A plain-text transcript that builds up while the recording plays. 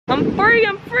free,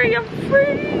 I'm free, I'm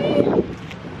free.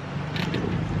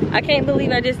 I can't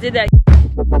believe I just did that.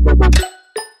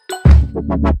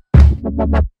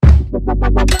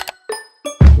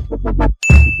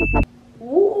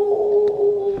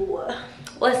 Ooh.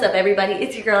 What's up, everybody?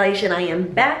 It's your girl Aisha, and I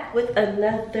am back with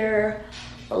another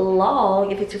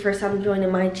vlog. If it's your first time joining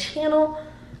my channel,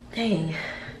 dang,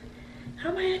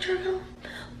 how my intro go?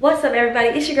 What's up, everybody?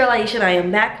 It's your girl Aisha, and I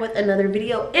am back with another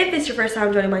video. If it's your first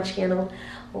time joining my channel,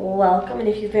 welcome. And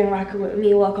if you've been rocking with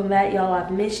me, welcome back. Y'all,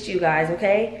 I've missed you guys,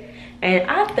 okay? And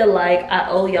I feel like I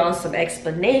owe y'all some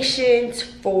explanations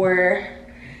for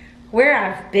where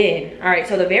I've been. All right,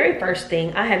 so the very first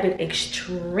thing, I have been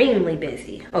extremely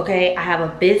busy, okay? I have a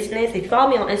business. If you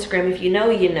follow me on Instagram, if you know,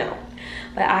 you know.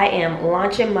 But I am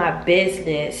launching my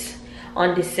business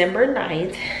on December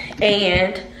 9th,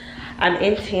 and I'm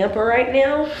in Tampa right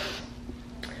now.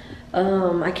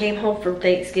 I came home from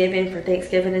Thanksgiving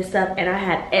and stuff, and I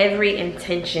had every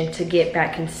intention to get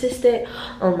back consistent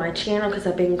on my channel because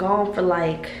I've been gone for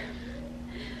like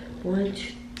I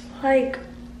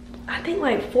think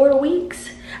like 4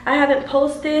 weeks. I haven't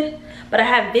posted, but I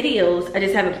have videos, I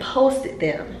just haven't posted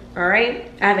them. All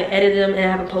right, I haven't edited them and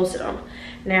I haven't posted them.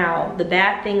 Now the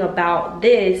bad thing about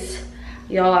this,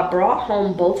 y'all, I brought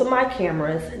home both of my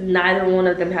cameras. Neither one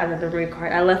of them has a memory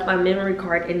card. I left my memory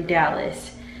card in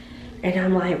Dallas. And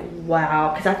I'm like,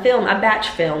 wow, because I batch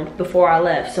filmed before I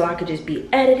left, so I could just be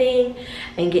editing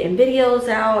and getting videos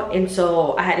out. And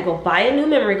so I had to go buy a new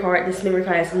memory card. This memory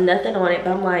card has nothing on it,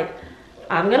 but I'm like,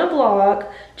 I'm gonna vlog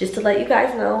just to let you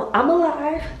guys know I'm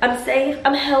alive, I'm safe,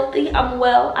 I'm healthy, I'm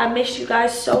well. I miss you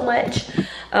guys so much.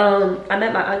 I'm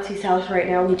at my auntie's house right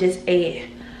now. We just ate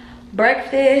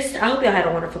breakfast. I hope y'all had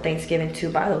a wonderful Thanksgiving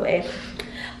too, by the way.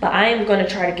 But I am gonna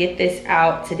try to get this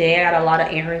out today. I got a lot of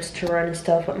errands to run and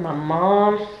stuff with my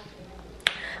mom.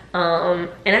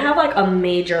 And I have like a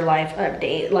major life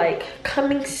update like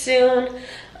coming soon.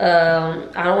 I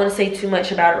don't wanna say too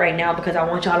much about it right now because I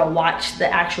want y'all to watch the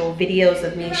actual videos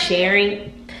of me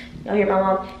sharing. Y'all hear my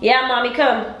mom? Yeah, mommy,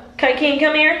 come. King,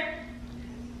 come here.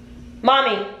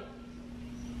 Mommy.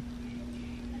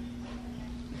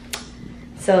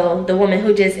 So the woman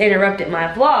who just interrupted my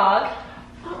vlog,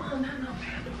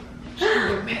 she's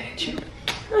mad at you.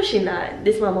 No, she not.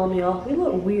 This is my mom, y'all. We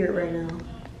look weird right now.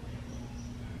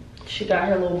 She got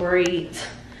her little braids.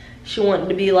 She wanted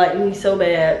to be like me so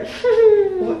bad.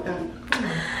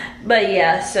 But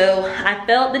yeah, so I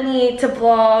felt the need to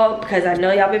vlog because I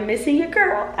know y'all been missing your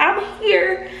girl. I'm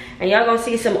here. And y'all gonna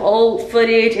see some old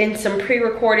footage and some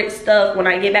pre-recorded stuff when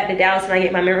I get back to Dallas and I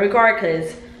get my memory card,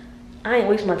 because I ain't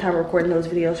wasting my time recording those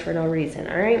videos for no reason,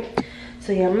 all right?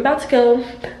 So yeah, I'm about to go.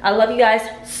 I love you guys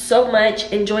so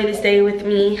much. Enjoy this day with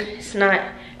me. It's not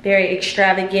very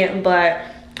extravagant, but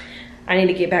I need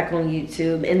to get back on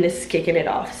YouTube, and this is kicking it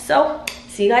off. So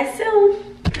see you guys soon.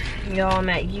 Y'all, I'm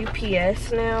at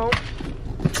UPS now.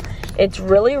 It's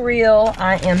really real.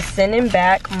 I am sending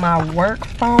back my work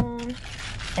phone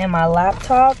and my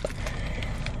laptop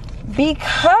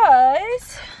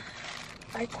because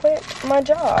I quit my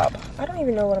job. I don't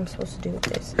even know what I'm supposed to do with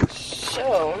this.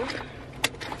 So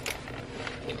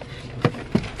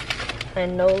I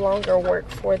no longer work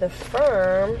for the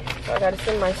firm, so I gotta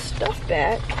send my stuff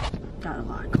back. Got a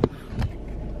lot.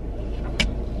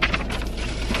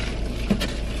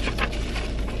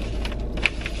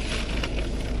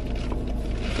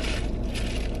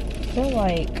 I feel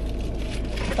like, I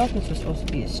thought this was supposed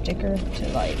to be a sticker to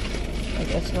like, I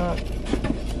guess not.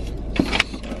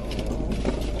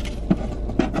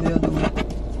 So, they'll do it.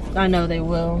 I know they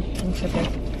will. It's okay.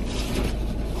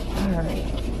 Alright.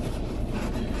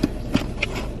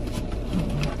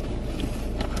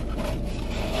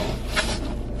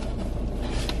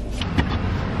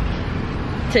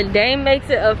 Today makes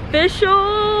it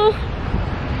official.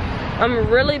 I'm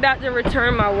really about to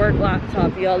return my work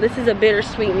laptop, y'all. This is a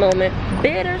bittersweet moment.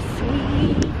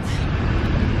 Bittersweet.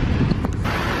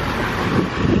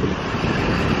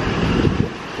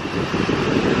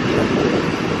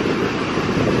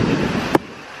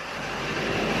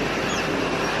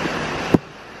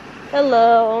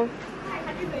 Hello. Hi,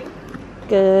 how you doing?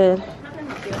 Good.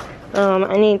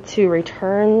 I need to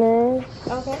return this.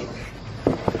 Okay.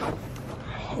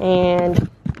 And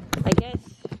I guess,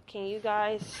 can you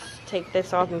guys take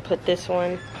this off and put this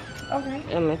one? Okay.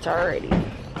 It's already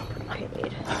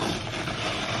paid.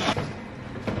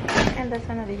 And that's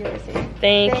another your receipt.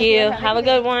 Thank you. Have a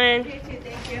good one. You too,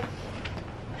 thank you.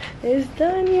 It's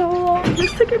done, y'all.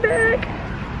 Just took it back.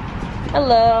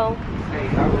 Hello. Hey,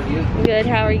 how are you? Good,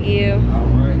 how are you?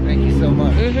 Alright, thank you so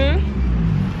much.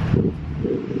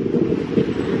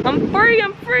 I'm free,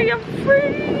 I'm free, I'm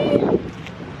free.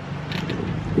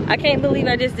 I can't believe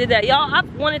I just did that. Y'all,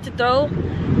 I've wanted to throw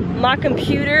my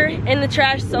computer in the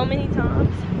trash so many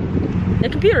times. The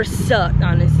computer sucked,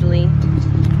 honestly.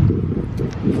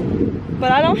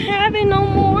 But I don't have it no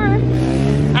more.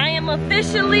 I am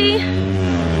officially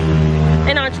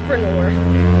an entrepreneur.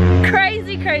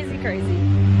 Crazy, crazy, crazy.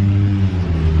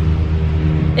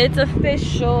 It's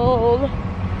official.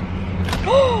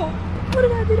 Oh, what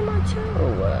did I do to my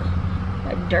toe?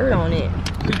 Got dirt on it.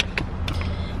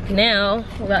 Now,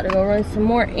 we're about to go run some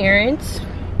more errands.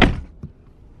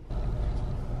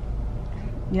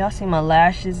 Y'all see my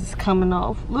lashes is coming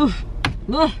off. Oof,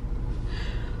 oof.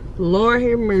 Lord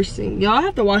have mercy. Y'all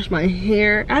have to wash my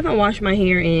hair. I haven't washed my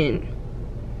hair in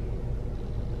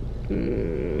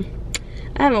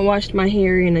I haven't washed my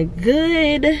hair in a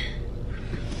good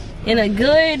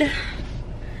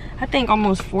I think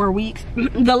almost 4 weeks.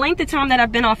 The length of time that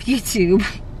I've been off YouTube.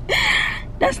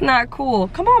 That's not cool.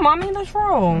 Come on, mommy, what's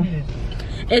wrong?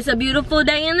 It's a beautiful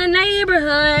day in the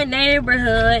neighborhood.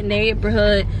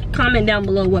 Neighborhood. Comment down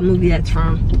below what movie that's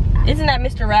from. Isn't that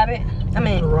Mr. Rabbit? I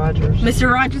mean, Mr. Rogers.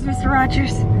 Mr. Rogers, Mr.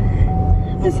 Rogers.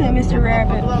 I said Mr.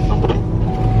 Rabbit.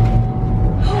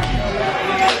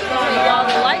 Y'all,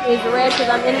 the light is red because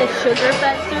I'm in the sugar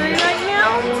factory right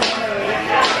now.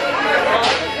 All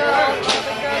the girls are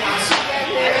together.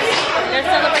 They're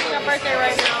celebrating my birthday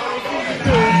right now.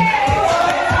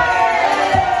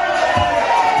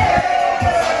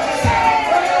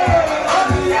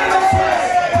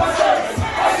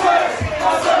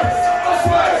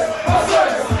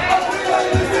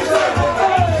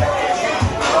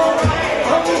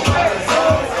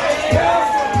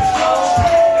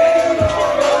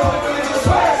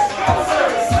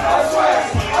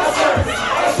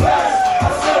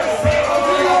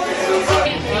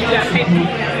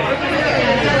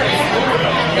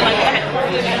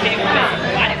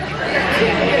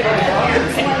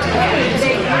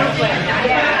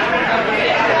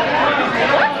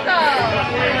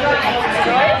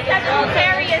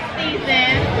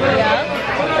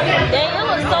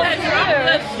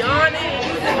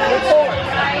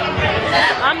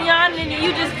 I'm yawning and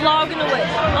you just vlogging away.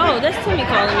 Oh, that's Timmy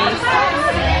calling me.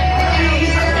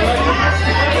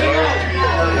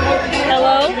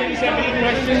 Hello?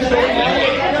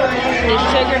 The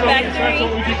sugar factory.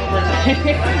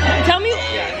 Tell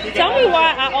me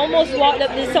why I almost walked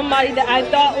up to somebody that I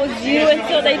thought was you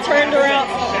until they turned around.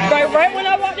 Right when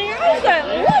I walked in here, I was like,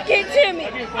 look at Timmy.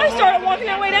 I started walking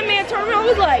that way. That man turned around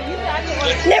and was like,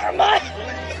 never mind.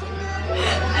 You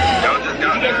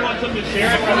guys want something to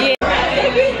share? Yeah.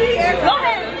 Go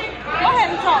ahead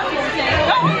and talk to him, Jay.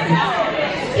 Go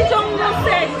ahead. You told me to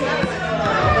say.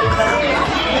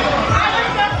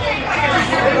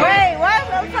 Wait, what's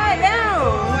upside down?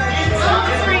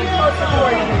 Screen closer for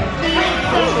you.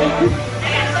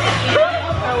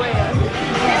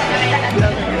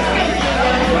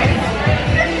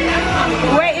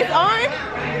 Wait, it's on?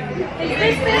 Is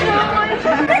this thing on? Is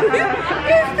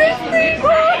this thing on?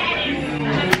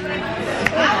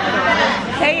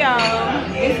 Hey y'all.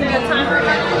 Is it a timer?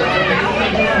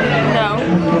 No.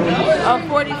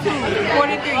 42,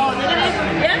 43.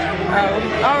 Yeah.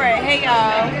 Oh, all right. Hey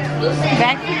y'all.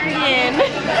 Back here again.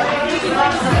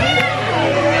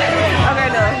 Okay,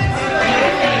 no.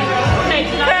 Hey,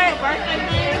 it's your birthday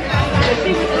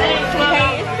thing?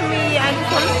 Hey, it's me. I just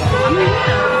want to come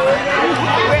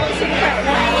we're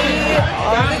secretly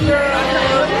all the girls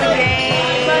today.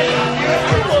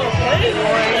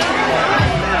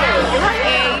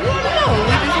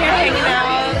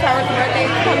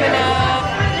 Coming up.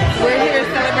 We're here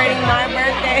celebrating my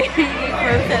birthday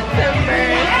for September.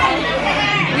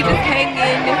 We just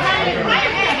hanging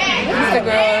with the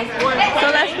girls. So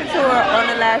let's continue on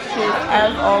the last shift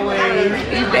as always.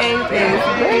 These things is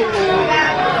great.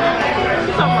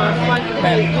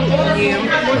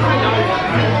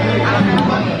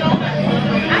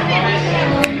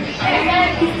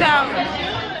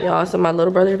 Y'all, so my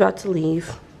little brother's about to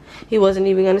leave. He wasn't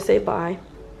even gonna say bye.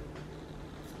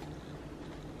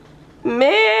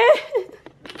 Man,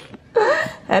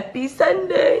 happy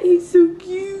Sunday. He's so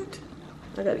cute.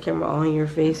 I got a camera all in your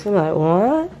face. I'm like,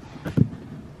 what?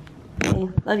 Hey,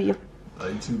 love you.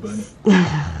 Love you too, buddy.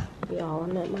 Y'all,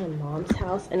 I'm at my mom's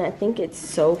house and I think it's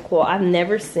so cool. I've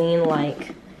never seen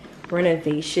like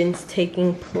renovations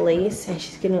taking place and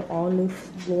she's getting all new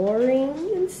flooring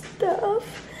and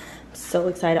stuff. I'm so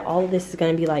excited. All of this is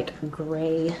gonna be like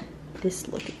gray.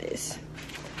 Look at this.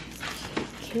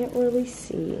 Can't really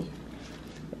see.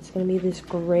 It's gonna be this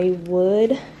gray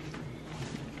wood.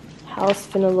 House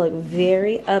finna look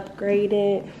very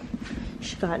upgraded.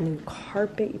 She got new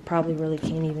carpet. You probably really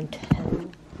can't even tell.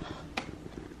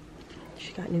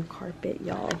 She got new carpet,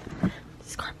 y'all.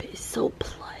 This carpet so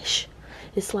plush.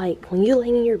 It's like when you lay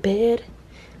in your bed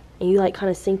and you like kind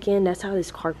of sink in, that's how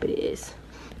this carpet is.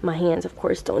 My hands, of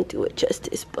course, don't do it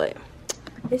justice, but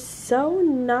it's so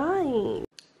nice.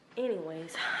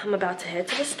 Anyways, I'm about to head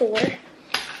to the store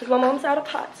because my mom's out of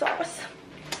hot sauce.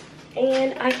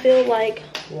 And I feel like,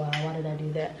 wow, why did I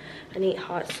do that? I need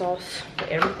hot sauce for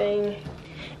everything.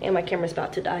 And my camera's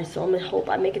about to die, so I'm gonna hope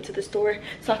I make it to the store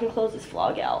so I can close this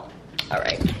vlog out. All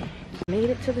right, made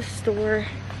it to the store.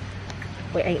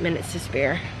 Wait, 8 minutes to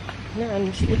spare. Now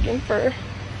I'm just looking for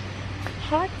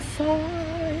hot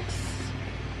sauce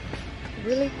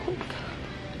really quick.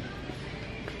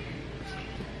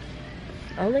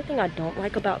 The only thing I don't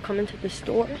like about coming to the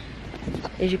store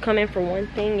is you come in for one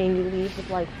thing and you leave with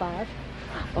like 5.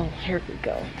 Oh, here we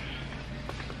go.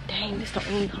 Dang, this is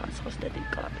the only hot sauce that they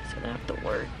got. It's gonna have to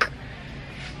work.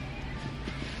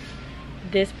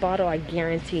 This bottle, I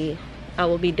guarantee I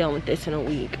will be done with this in a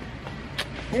week.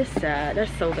 It's sad.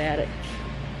 That's so bad.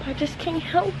 I just can't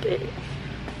help it.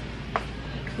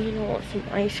 You know, I want some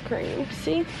ice cream.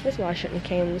 See? That's why I shouldn't have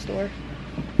came to the store.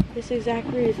 This exact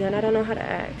reason. I don't know how to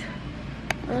act.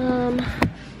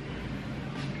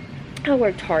 I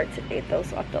worked hard today though,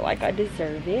 so I feel like I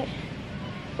deserve it.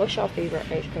 What's your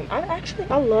favorite ice cream?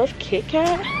 I love Kit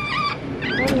Kat.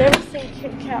 I've never seen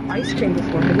Kit Kat ice cream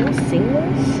before. Have you seen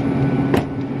this?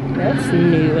 That's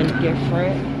new and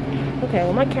different. Okay,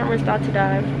 well my camera's about to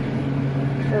die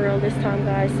for real this time,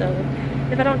 guys. So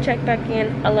if I don't check back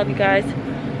in, I love you guys.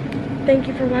 Thank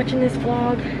you for watching this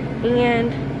vlog.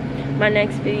 And my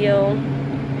next video,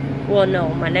 well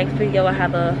no, my next video I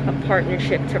have a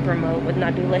partnership to promote with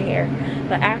Nadula Hair.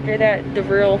 But after that, the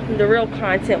real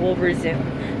content will resume.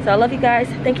 So I love you guys.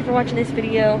 Thank you for watching this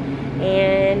video.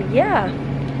 And yeah,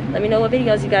 let me know what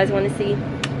videos you guys want to see.